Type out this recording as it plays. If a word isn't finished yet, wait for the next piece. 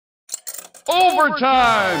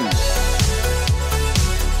Overtime!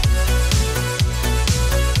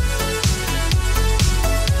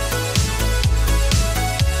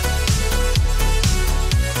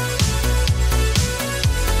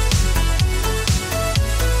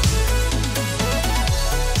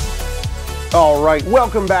 All right,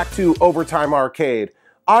 welcome back to Overtime Arcade.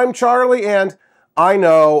 I'm Charlie, and I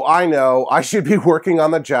know, I should be working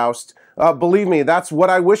on the Joust. Believe me, that's what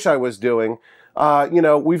I wish I was doing. You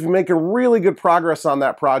know, we've been making really good progress on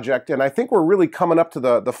that project, and I think we're really coming up to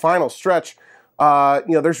the final stretch. You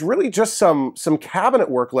know, there's really just some cabinet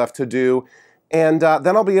work left to do, and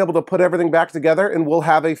then I'll be able to put everything back together, and we'll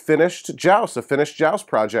have a finished Joust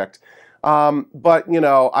project. But, you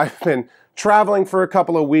know, I've been traveling for a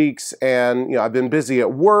couple of weeks, and you know, I've been busy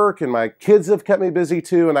at work, and my kids have kept me busy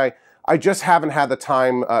too, and I just haven't had the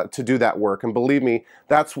time to do that work, and believe me,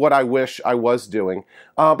 that's what I wish I was doing.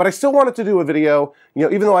 But I still wanted to do a video, you know,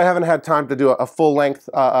 even though I haven't had time to do a full-length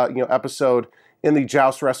you know, episode in the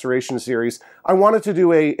Joust restoration series. I wanted to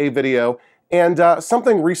do a video, and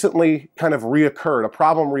something recently kind of reoccurred, a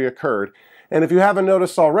problem reoccurred, and if you haven't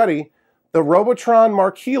noticed already, the Robotron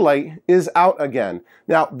Marquee Light is out again.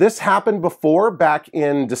 Now, this happened before, back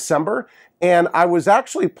in December, and I was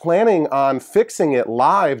actually planning on fixing it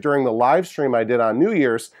live during the live stream I did on New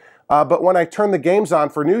Year's, but when I turned the games on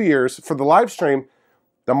for New Year's for the live stream,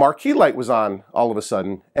 the Marquee Light was on all of a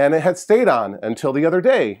sudden, and it had stayed on until the other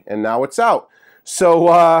day, and now it's out. So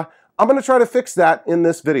I'm going to try to fix that in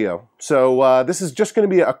this video. So this is just going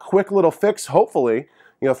to be a quick little fix, hopefully,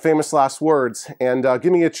 you know, famous last words, and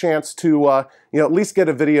give me a chance to, you know, at least get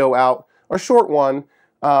a video out, a short one,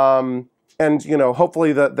 and, you know,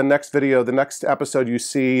 hopefully the next video, the next episode you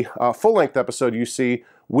see, full-length episode you see,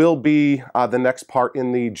 will be the next part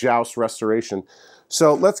in the Joust restoration.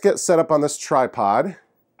 So let's get set up on this tripod,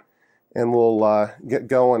 and we'll get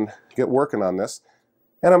going, get working on this.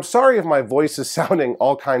 And I'm sorry if my voice is sounding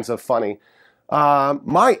all kinds of funny.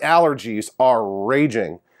 My allergies are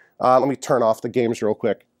raging. Let me turn off the games real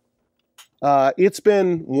quick. It's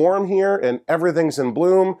been warm here and everything's in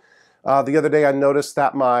bloom. The other day I noticed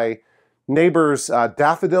that my neighbor's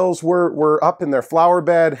daffodils were up in their flower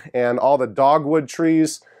bed, and all the dogwood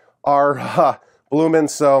trees are blooming,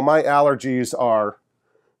 so my allergies are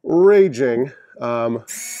raging.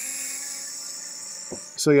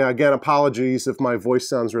 So yeah, again, apologies if my voice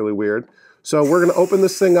sounds really weird. So we're going to open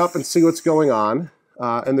this thing up and see what's going on.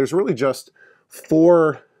 And there's really just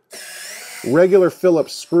 4 regular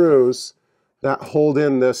Phillips screws that hold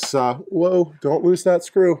in this, whoa, don't lose that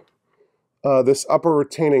screw, this upper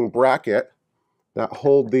retaining bracket that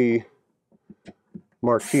hold the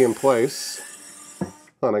marquee in place.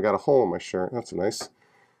 Oh, and I got a hole in my shirt, that's nice.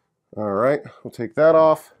 All right, we'll take that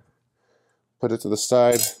off, put it to the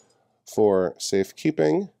side for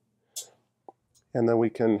safekeeping, and then we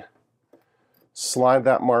can slide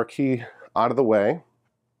that marquee out of the way.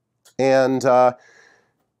 And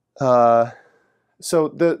so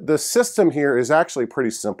the system here is actually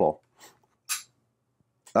pretty simple.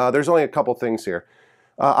 There's only a couple things here.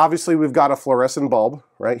 Obviously, we've got a fluorescent bulb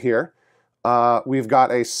right here. We've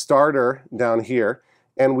got a starter down here,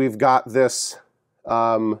 and we've got this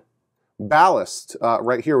ballast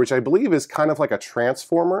right here, which I believe is kind of like a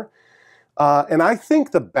transformer. And I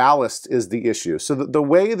think the ballast is the issue. So the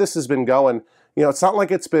way this has been going, you know, it's not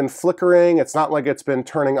like it's been flickering, it's not like it's been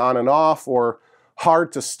turning on and off or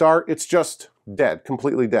hard to start. It's just dead,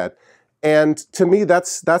 completely dead. And to me,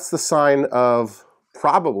 that's the sign of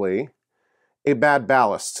probably a bad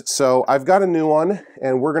ballast. So I've got a new one,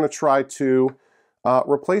 and we're going to try to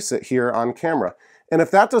replace it here on camera. And if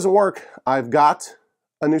that doesn't work, I've got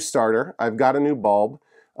a new starter, I've got a new bulb,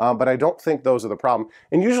 but I don't think those are the problem.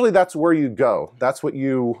 And usually that's where you go. That's what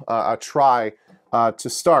you try to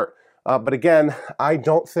start. But again, I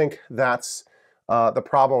don't think that's the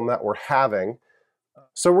problem that we're having.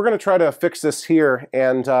 So we're going to try to fix this here,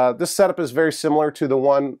 and this setup is very similar to the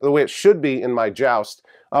way it should be in my Joust,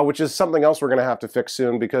 which is something else we're going to have to fix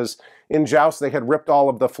soon, because in Joust they had ripped all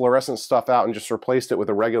of the fluorescent stuff out and just replaced it with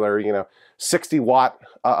a regular, you know, 60-watt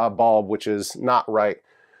bulb, which is not right.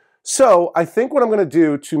 So I think what I'm going to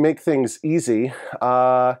do to make things easy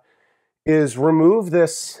is remove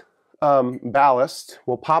this ballast.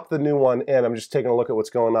 We'll pop the new one in. I'm just taking a look at what's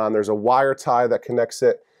going on. There's a wire tie that connects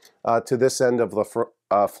it to this end of the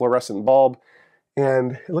fluorescent bulb,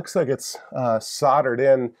 and it looks like it's soldered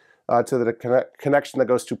in to the connection that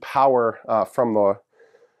goes to power from the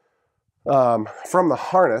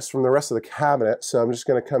harness, from the rest of the cabinet. So I'm just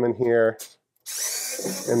going to come in here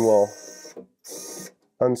and we'll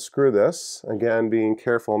unscrew this, again being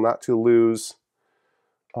careful not to lose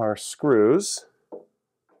our screws.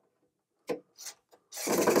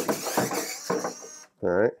 All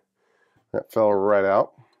right, that fell right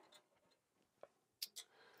out.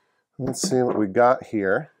 Let's see what we got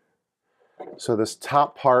here. So this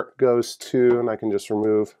top part goes to, and I can just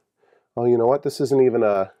remove, oh, you know what? This isn't even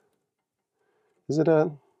a, is it a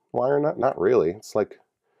wire nut? Not really. It's like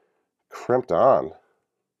crimped on.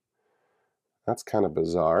 That's kind of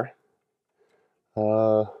bizarre.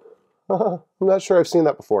 I'm not sure I've seen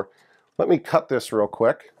that before. Let me cut this real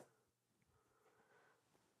quick.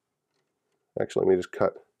 Actually, let me just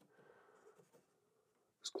cut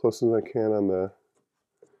as close as I can on the,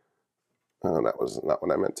 oh, that was not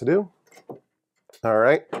what I meant to do. All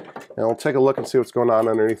right, and we'll take a look and see what's going on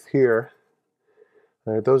underneath here.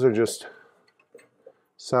 All right, those are just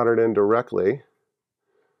soldered in directly.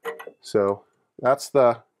 So that's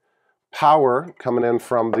the power coming in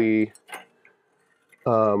from the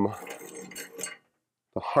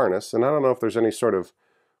harness. And I don't know if there's any sort of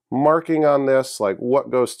marking on this, like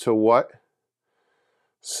what goes to what.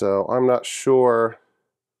 So I'm not sure.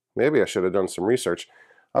 Maybe I should have done some research.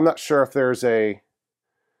 I'm not sure if there's a,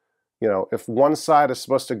 you know, if one side is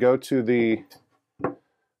supposed to go to the,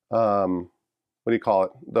 what do you call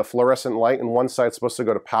it? The fluorescent light, and one side's supposed to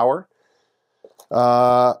go to power.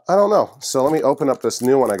 I don't know. So let me open up this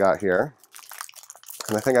new one I got here.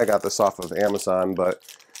 And I think I got this off of Amazon, but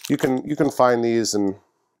you can find these in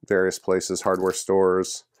various places, hardware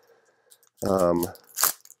stores.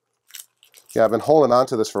 Yeah, I've been holding on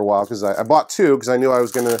to this for a while because I bought two because I knew I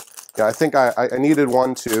was going to, yeah, I think I needed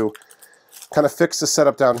one to kind of fix the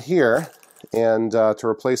setup down here and to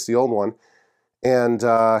replace the old one. And,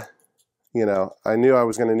 you know, I knew I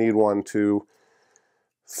was going to need one to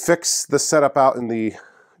fix the setup out in the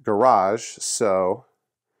garage. So,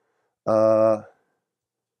 yeah,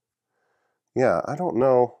 I don't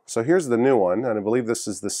know. So here's the new one, and I believe this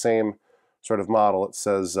is the same sort of model. It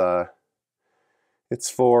says it's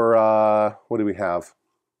for, what do we have?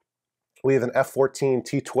 We have an F14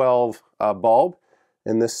 T12 bulb,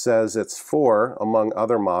 and this says it's for, among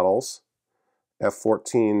other models,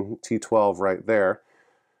 F14 T12 right there.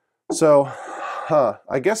 So,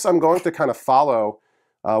 I guess I'm going to kind of follow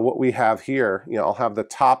what we have here. You know, I'll have the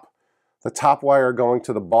top wire going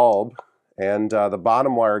to the bulb, and the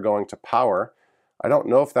bottom wire going to power. I don't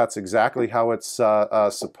know if that's exactly how it's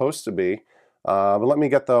supposed to be, but let me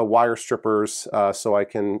get the wire strippers so I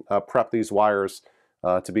can prep these wires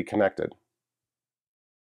to be connected.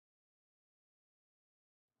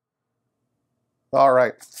 All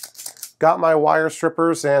right, got my wire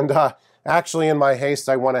strippers, and actually in my haste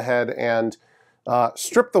I went ahead and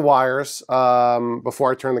stripped the wires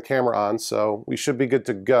before I turned the camera on, so we should be good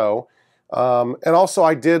to go. And also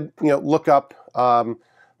I did, you know, look up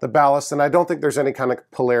the ballast, and I don't think there's any kind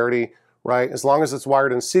of polarity, right? As long as it's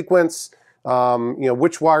wired in sequence, you know,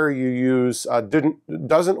 which wire you use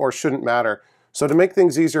doesn't or shouldn't matter. So to make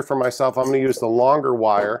things easier for myself, I'm going to use the longer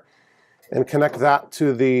wire and connect that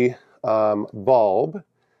to the bulb,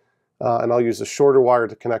 and I'll use a shorter wire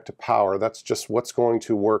to connect to power. That's just what's going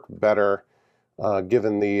to work better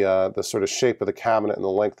given the sort of shape of the cabinet and the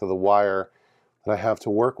length of the wire that I have to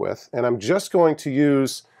work with. And I'm just going to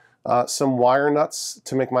use some wire nuts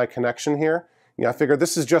to make my connection here. You know, I figured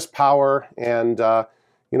this is just power, and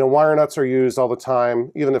you know, wire nuts are used all the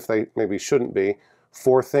time, even if they maybe shouldn't be,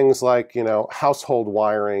 for things like, you know, household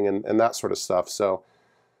wiring and that sort of stuff. So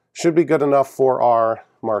should be good enough for our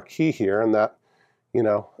Marquee here, and that, you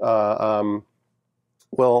know,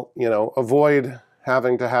 will, you know, avoid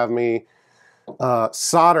having to have me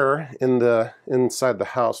solder inside the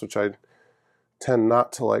house, which I tend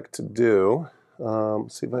not to like to do.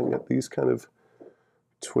 Let's see if I can get these kind of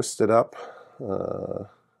twisted up.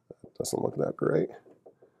 It doesn't look that great.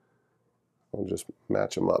 I'll just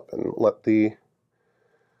match them up and let the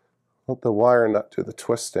wire nut do the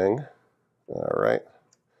twisting. All right.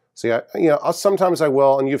 See, you know, sometimes I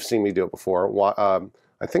will, and you've seen me do it before.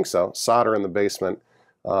 I think so. Solder in the basement,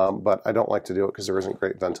 but I don't like to do it because there isn't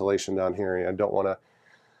great ventilation down here, and I don't want to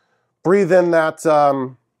breathe in that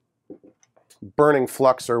burning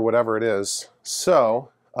flux or whatever it is. So,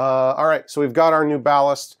 all right. So we've got our new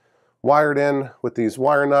ballast wired in with these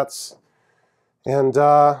wire nuts, and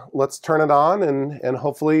let's turn it on, and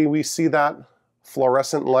hopefully we see that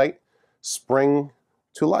fluorescent light spring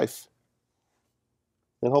to life.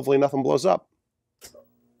 And hopefully nothing blows up.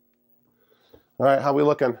 All right, how we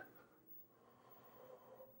looking?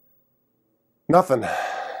 Nothing.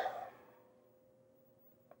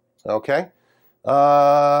 Okay.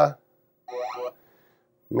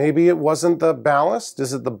 Maybe it wasn't the ballast.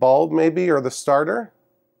 Is it the bulb maybe, or the starter?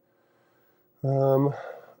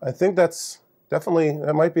 I think that's definitely,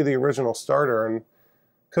 that might be the original starter and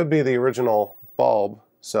could be the original bulb.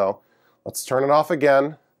 So Let's turn it off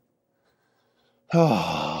again.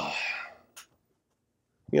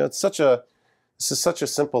 This is such a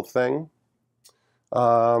simple thing.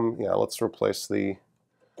 Yeah, let's replace the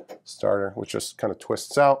starter, which just kind of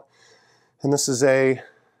twists out. And this is a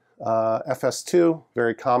FS2,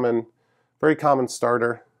 very common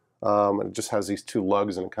starter. It just has these two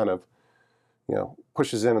lugs and it kind of,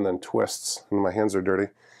 pushes in and then twists. And my hands are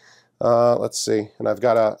dirty. Let's see. And I've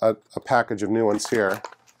got a package of new ones here.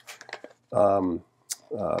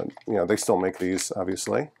 They still make these,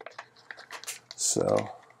 obviously. So,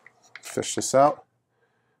 fish this out.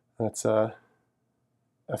 That's a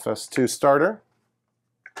FS2 starter.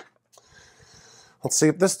 Let's see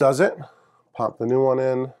if this does it. Pop the new one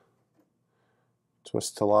in.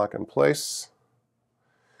 Twist to lock in place.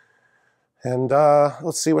 And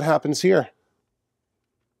let's see what happens here.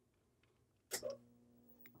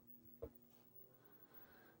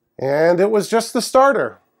 And it was just the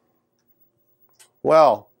starter.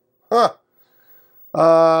 Well,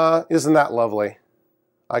 isn't that lovely?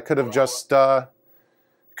 I could have just, could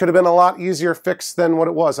have been a lot easier fix than what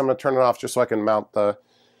it was. I'm going to turn it off just so I can mount the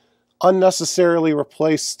unnecessarily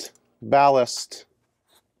replaced ballast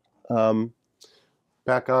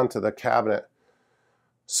back onto the cabinet.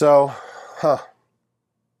 So,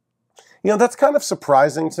 that's kind of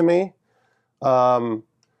surprising to me. I'm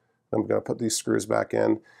going to put these screws back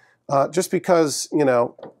in. Just because,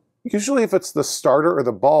 usually if it's the starter or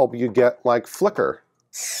the bulb, you get like flicker.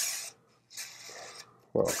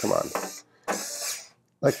 Well, come on.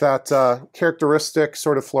 Like that characteristic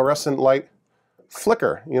sort of fluorescent light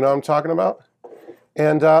flicker, you know what I'm talking about?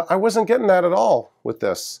 And I wasn't getting that at all with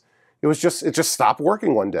this. It just stopped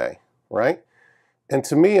working one day, right? And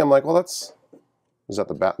to me, I'm like, well, that's got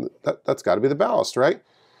to be the ballast, right?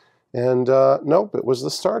 And nope, it was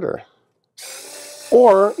the starter.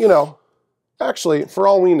 Or, actually, for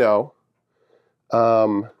all we know,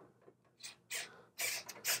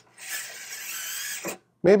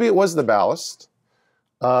 maybe it was the ballast,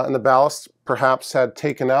 and the ballast perhaps had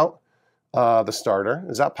taken out the starter.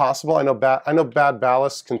 Is that possible? I know bad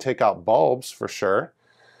ballast can take out bulbs for sure.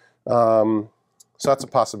 So that's a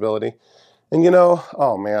possibility. And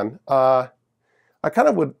oh man, I kind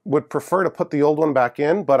of would prefer to put the old one back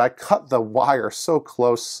in, but I cut the wire so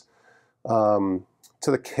close to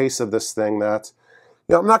the case of this thing that,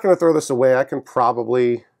 I'm not going to throw this away. I can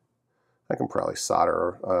probably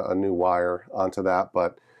solder a new wire onto that,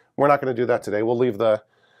 but we're not going to do that today. We'll leave the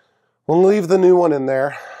new one in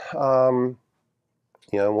there.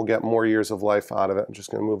 We'll get more years of life out of it. I'm just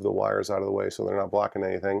going to move the wires out of the way so they're not blocking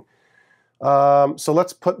anything. So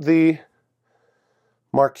let's put the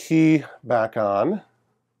Marquee back on,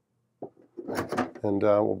 and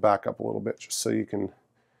we'll back up a little bit just so you can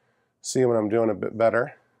see what I'm doing a bit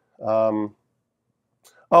better. Oh,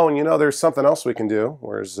 and there's something else we can do. All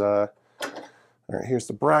right, here's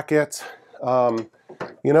the bracket.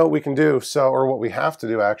 What we can do, or what we have to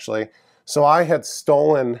do actually. So I had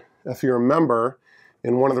stolen, if you remember,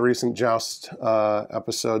 in one of the recent Joust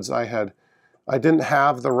episodes, I didn't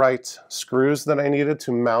have the right screws that I needed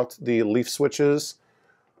to mount the leaf switches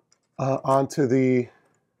onto the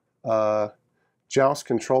Joust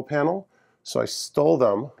control panel. So I stole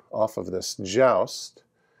them off of this Joust.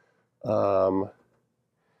 So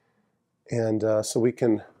we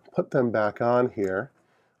can put them back on here.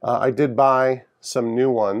 I did buy some new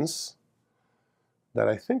ones that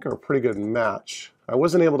I think are a pretty good match. I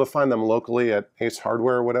wasn't able to find them locally at Ace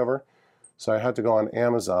Hardware or whatever, so I had to go on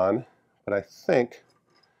Amazon, but I think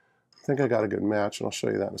I got a good match, and I'll show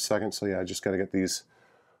you that in a second. So yeah, I just got to get these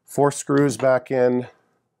 4 screws back in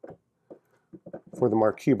for the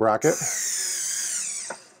Marquee bracket.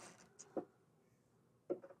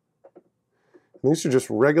 And these are just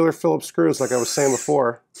regular Phillips screws, like I was saying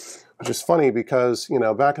before, which is funny because,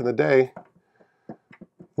 back in the day,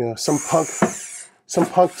 some punk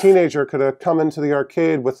teenager could have come into the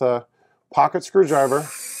arcade with a pocket screwdriver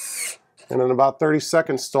and in about 30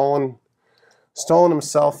 seconds stolen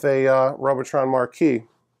himself a Robotron Marquee.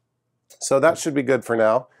 So that should be good for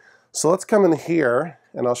now. So let's come in here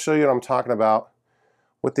and I'll show you what I'm talking about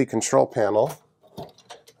with the control panel.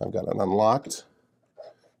 I've got it unlocked.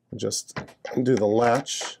 Just undo the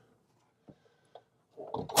latch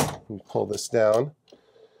and pull this down.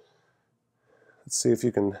 Let's see if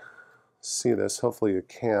you can see this. Hopefully you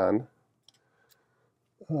can.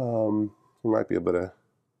 There might be a bit of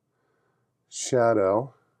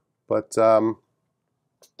shadow, but the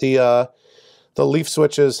leaf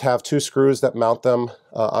switches have 2 screws that mount them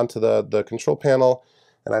onto the control panel,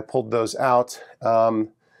 and I pulled those out. And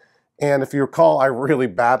if you recall, I really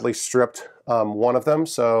badly stripped one of them,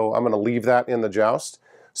 so I'm going to leave that in the Joust.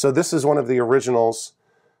 So this is one of the originals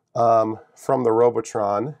from the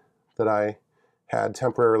Robotron that I had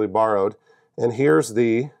temporarily borrowed. And here's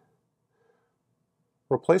the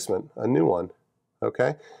replacement, a new one.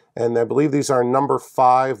 Okay, and I believe these are number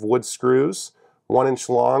 5 wood screws, 1 inch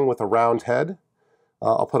long with a round head.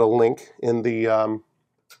 I'll put a link in the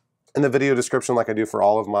video description, like I do for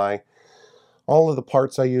all of the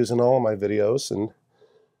parts I use in all of my videos. And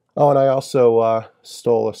oh, and I also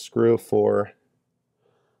stole a screw for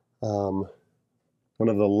one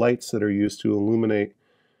of the lights that are used to illuminate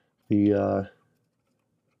the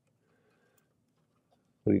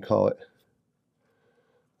what do you call it?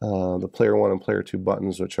 The player 1 and player 2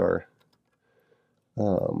 buttons, which are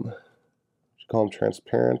you call them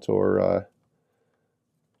transparent or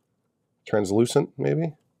translucent,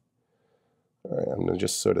 maybe. All right, I'm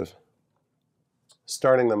just sort of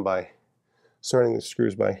starting the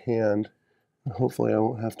screws by hand. Hopefully I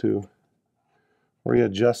won't have to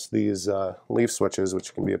readjust these leaf switches,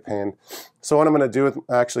 which can be a pain. So what I'm going to do,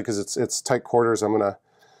 actually, because it's tight quarters, I'm going to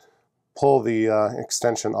pull the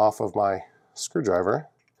extension off of my screwdriver.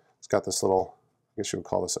 It's got this little, I guess you would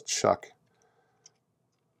call this a chuck,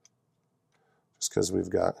 just because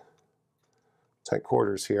we've got tight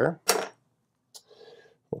quarters here.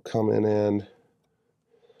 We'll come in and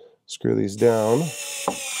screw these down.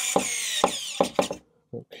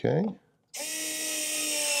 Okay.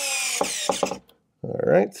 All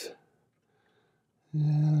right.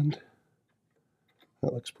 And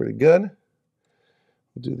that looks pretty good.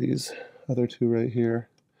 We'll do these other 2 right here.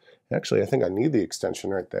 Actually, I think I need the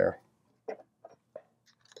extension right there.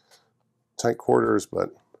 Tight quarters,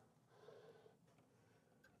 but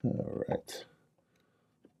all right.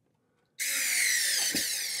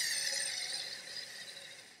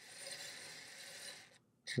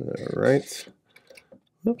 All right.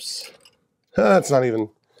 Oops. It's not even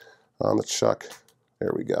on the chuck.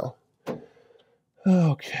 There we go.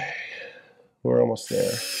 Okay. We're almost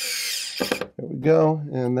there. There we go.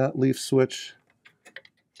 And that leaf switch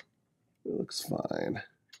looks fine.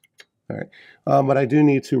 All right. But I do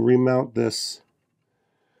need to remount this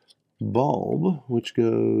bulb, which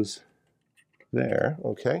goes there.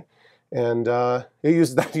 Okay. And that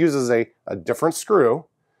uses a different screw.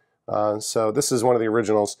 So this is one of the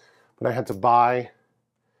originals, but I had to buy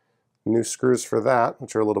new screws for that,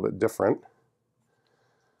 which are a little bit different.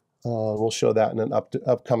 We'll show that in an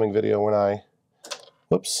upcoming video when I,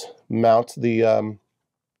 mount the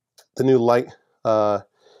new light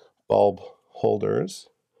bulb holders.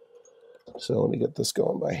 So let me get this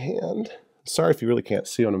going by hand. Sorry if you really can't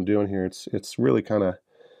see what I'm doing here. It's really kind of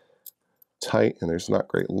tight and there's not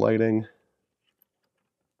great lighting.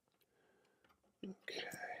 Okay.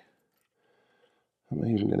 Am I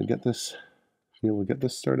even going to be able to get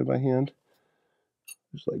this started by hand?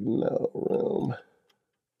 There's like no room.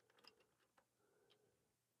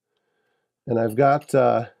 And I've got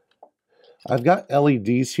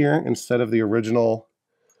LEDs here instead of the original,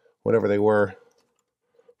 whatever they were,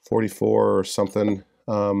 44 or something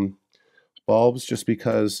bulbs, just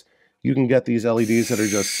because you can get these LEDs that are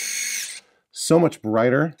just so much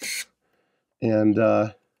brighter. And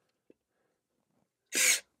there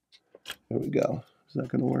we go. Is that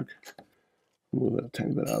going to work? Move it a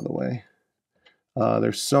tiny bit out of the way.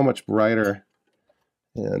 They're so much brighter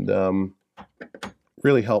and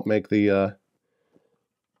really help make the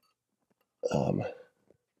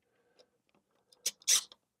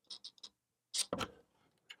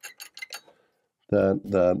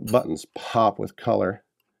the buttons pop with color.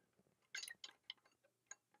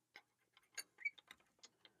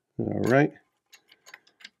 All right,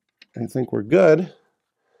 I think we're good.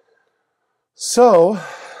 So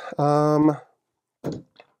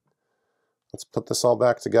let's put this all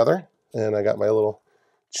back together. And I got my little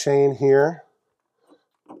chain here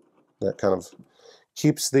that kind of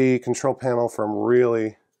keeps the control panel from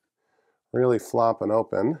really flopping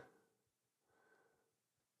open.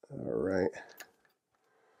 All right.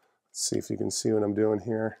 Let's see if you can see what I'm doing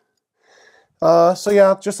here. So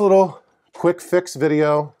yeah, just a little quick fix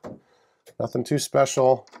video. Nothing too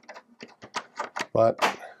special,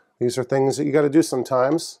 but these are things that you got to do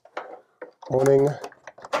sometimes owning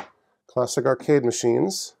classic arcade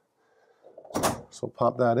machines. So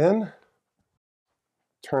pop that in,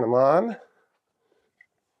 turn them on,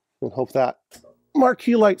 and hope that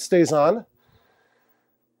marquee light stays on.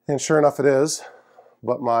 And sure enough, it is.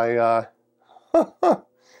 But my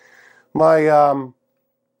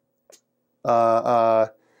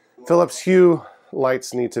Philips Hue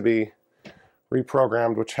lights need to be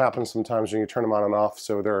reprogrammed, which happens sometimes when you turn them on and off.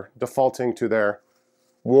 So they're defaulting to their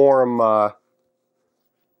warm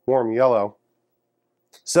yellow.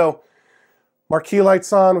 So Marquee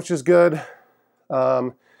Light's on, which is good.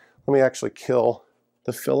 Let me actually kill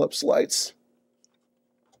the Philips lights.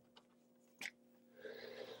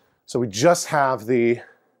 So we just have the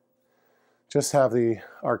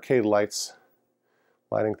arcade lights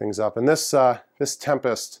lighting things up. And this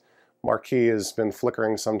Tempest marquee has been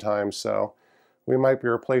flickering sometimes, so we might be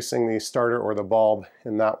replacing the starter or the bulb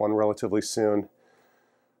in that one relatively soon.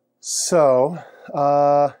 So,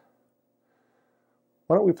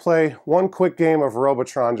 why don't we play one quick game of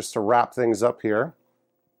Robotron just to wrap things up here.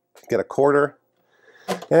 Get a quarter.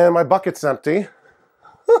 And my bucket's empty.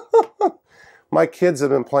 My kids have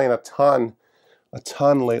been playing a ton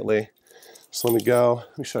lately. So let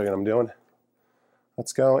me show you what I'm doing.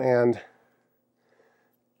 Let's go and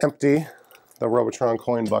empty the Robotron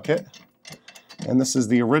coin bucket. And this is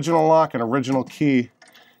the original lock and original key,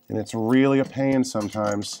 and it's really a pain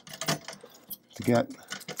sometimes to get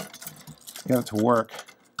it to work.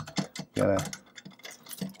 Gotta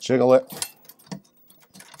jiggle it.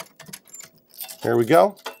 There we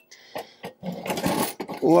go.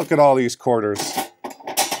 Look at all these quarters.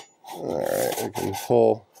 All right, we can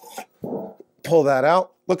pull that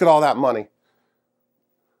out. Look at all that money.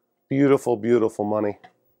 Beautiful, beautiful money.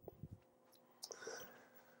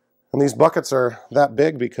 And these buckets are that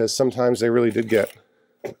big because sometimes they really did get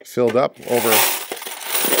filled up over.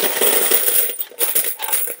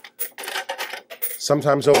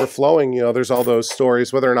 Sometimes overflowing, you know, there's all those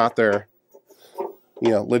stories, whether or not they're,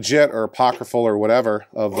 you know, legit or apocryphal or whatever,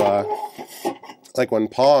 of like when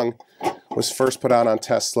Pong was first put out on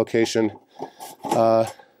test location,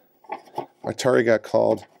 Atari got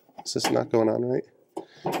called. Is this not going on right?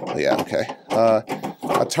 Oh, yeah, okay.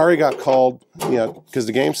 Atari got called, you know, because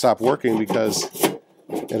the game stopped working because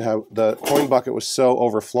the coin bucket was so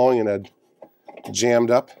overflowing and had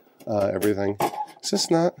jammed up everything. Is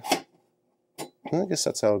this not? Well, I guess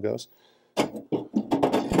that's how it goes. Put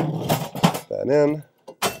that in.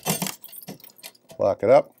 Lock it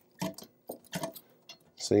up.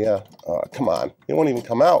 So yeah, come on. It won't even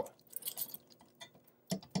come out.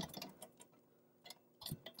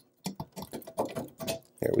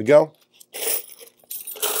 There we go.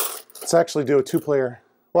 Let's actually do a two-player.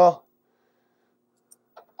 Well,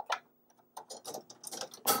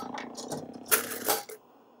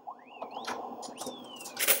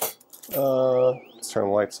 let's turn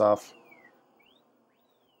the lights off.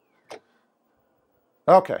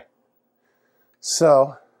 Okay.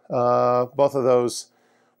 So, both of those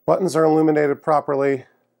buttons are illuminated properly.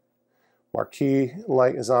 Marquee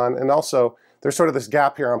light is on. And also, there's sort of this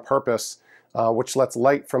gap here on purpose, which lets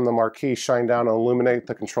light from the marquee shine down and illuminate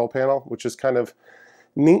the control panel, which is kind of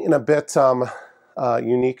neat and a bit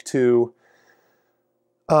unique to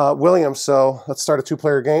Williams. So let's start a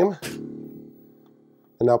two-player game.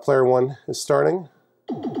 And now player one is starting.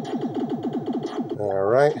 All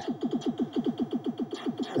right.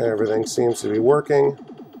 Everything seems to be working.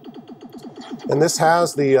 And this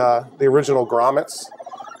has the original grommets,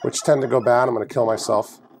 which tend to go bad. I'm going to kill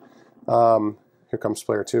myself. Here comes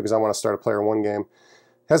player two because I want to start a player one game.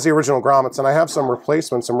 It has the original grommets, and I have some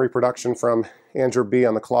replacements, some reproduction from Andrew B.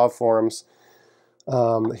 on the Claw forums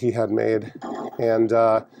that he had made. And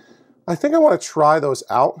I think I want to try those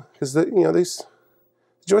out because these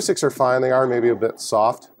joysticks are fine. They are maybe a bit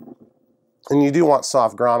soft. And you do want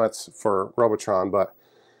soft grommets for Robotron, but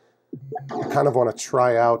I kind of want to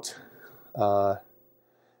try out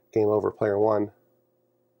Game Over Player 1.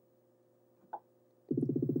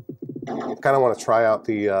 I kind of want to try out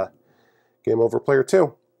the Game Over Player 2.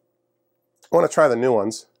 I want to try the new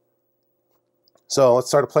ones. So let's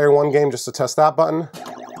start a Player 1 game just to test that button.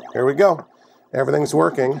 Here we go. Everything's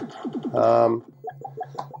working.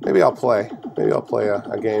 Maybe I'll play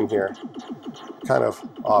a game here. Kind of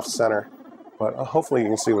off-center. But hopefully you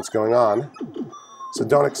can see what's going on. So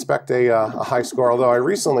don't expect a high score, although I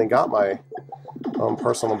recently got my own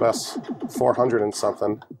personal best 400 and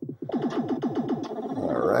something.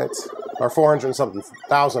 All right. Or 400 and something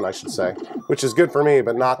thousand, I should say, which is good for me,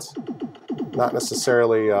 but not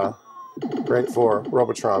necessarily great for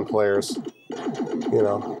Robotron players. You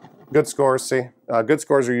know, good scores. See, good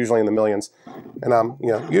scores are usually in the millions, and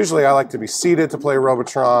usually I like to be seated to play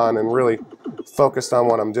Robotron and really focused on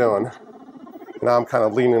what I'm doing. Now I'm kind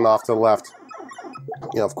of leaning off to the left.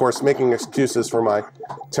 You know, of course, making excuses for my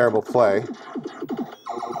terrible play.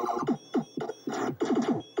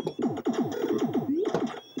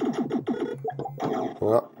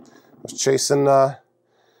 Well, I was chasing a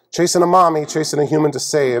mommy, chasing a human to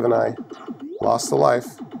save, and I lost a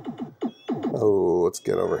life. Oh, let's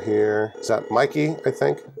get over here. Is that Mikey, I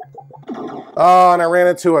think? Oh, and I ran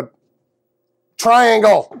into a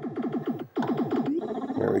triangle.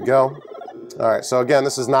 There we go. All right, so again,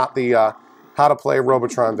 this is not the how to play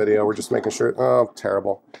Robotron video. We're just making sure. Oh,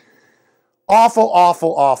 terrible. Awful,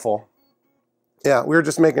 awful, awful. Yeah, we were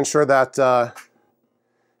just making sure that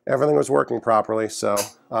everything was working properly. So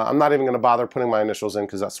I'm not even going to bother putting my initials in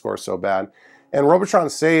because that score is so bad. And Robotron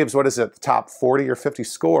saves, what is it, the top 40 or 50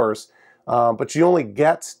 scores, but you only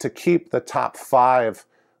get to keep the top 5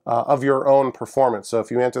 of your own performance. So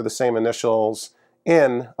if you enter the same initials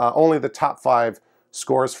in, only the top 5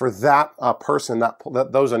 scores for that person, that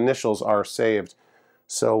those initials are saved.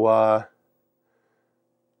 So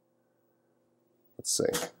let's see.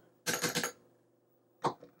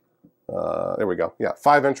 There we go. Yeah,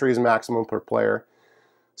 5 entries maximum per player.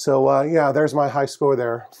 So yeah, there's my high score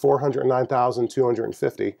there,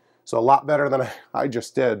 409,250. So a lot better than I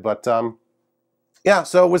just did. But yeah,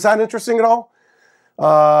 so was that interesting at all?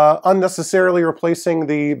 Unnecessarily replacing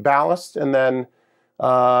the ballast and then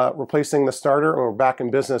replacing the starter, and we're back in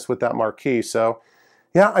business with that marquee. So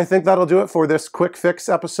yeah, I think that'll do it for this quick fix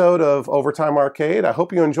episode of Overtime Arcade. I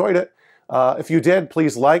hope you enjoyed it. If you did,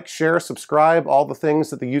 please like, share, subscribe, all the things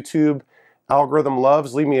that the YouTube algorithm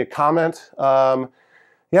loves. Leave me a comment.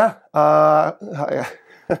 Yeah,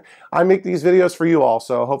 I make these videos for you all,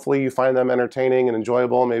 so hopefully you find them entertaining and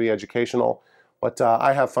enjoyable, maybe educational. But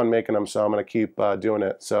I have fun making them, so I'm going to keep doing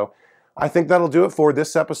it. So I think that'll do it for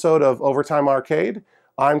this episode of Overtime Arcade.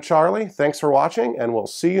 I'm Charlie. Thanks for watching, and we'll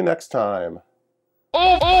see you next time.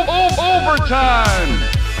 Overtime!